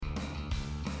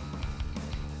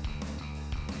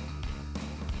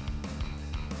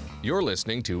You're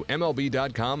listening to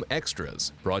MLB.com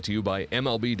Extras, brought to you by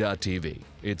MLB.tv.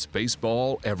 It's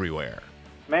baseball everywhere.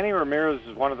 Manny Ramirez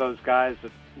is one of those guys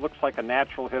that looks like a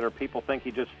natural hitter. People think he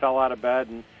just fell out of bed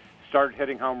and started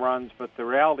hitting home runs, but the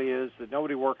reality is that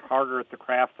nobody worked harder at the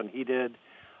craft than he did.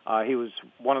 He was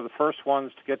one of the first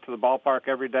ones to get to the ballpark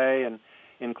every day, and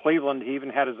in Cleveland he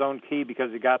even had his own key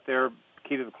because he got there,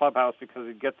 key to the clubhouse, because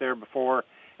he'd get there before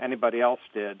anybody else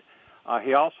did.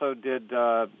 He also did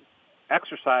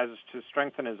exercises to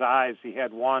strengthen his eyes. He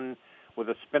had one with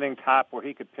a spinning top where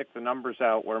he could pick the numbers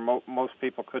out where most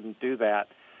people couldn't do that.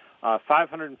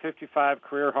 555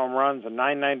 career home runs and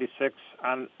 996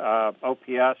 on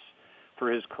OPS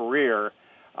for his career,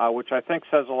 which I think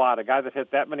says a lot. A guy that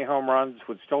hit that many home runs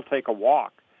would still take a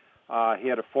walk. He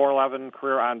had a .411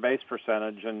 career on-base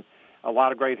percentage, and a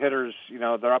lot of great hitters,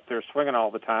 they're up there swinging all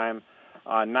the time.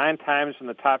 9 times in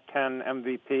the top 10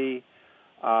 MVP.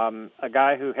 A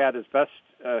guy who had his best,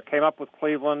 came up with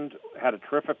Cleveland, had a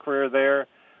terrific career there,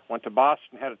 went to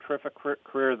Boston, had a terrific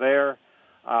career there,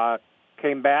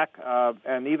 came back,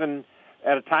 and even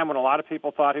at a time when a lot of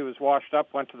people thought he was washed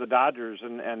up, went to the Dodgers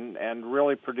and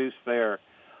really produced there.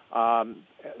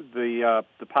 The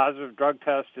positive drug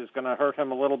test is going to hurt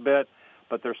him a little bit,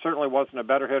 but there certainly wasn't a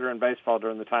better hitter in baseball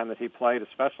during the time that he played,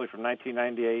 especially from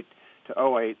 1998 to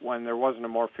 2008, when there wasn't a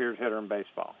more feared hitter in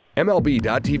baseball.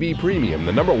 MLB.tv Premium,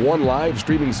 the #1 live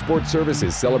streaming sports service,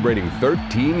 is celebrating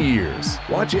 13 years.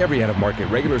 Watch every out-of-market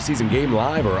regular season game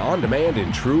live or on demand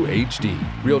in true HD.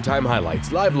 Real-time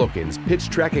highlights, live look-ins, pitch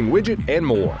tracking widget, and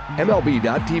more.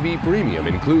 MLB.tv Premium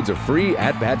includes a free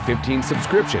At-Bat 15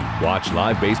 subscription. Watch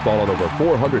live baseball on over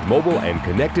 400 mobile and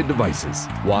connected devices.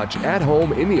 Watch at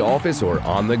home, in the office, or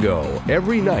on the go,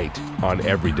 every night, on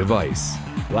every device.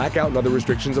 Blackout and other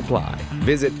restrictions apply.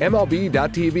 Visit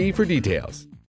MLB.tv for details.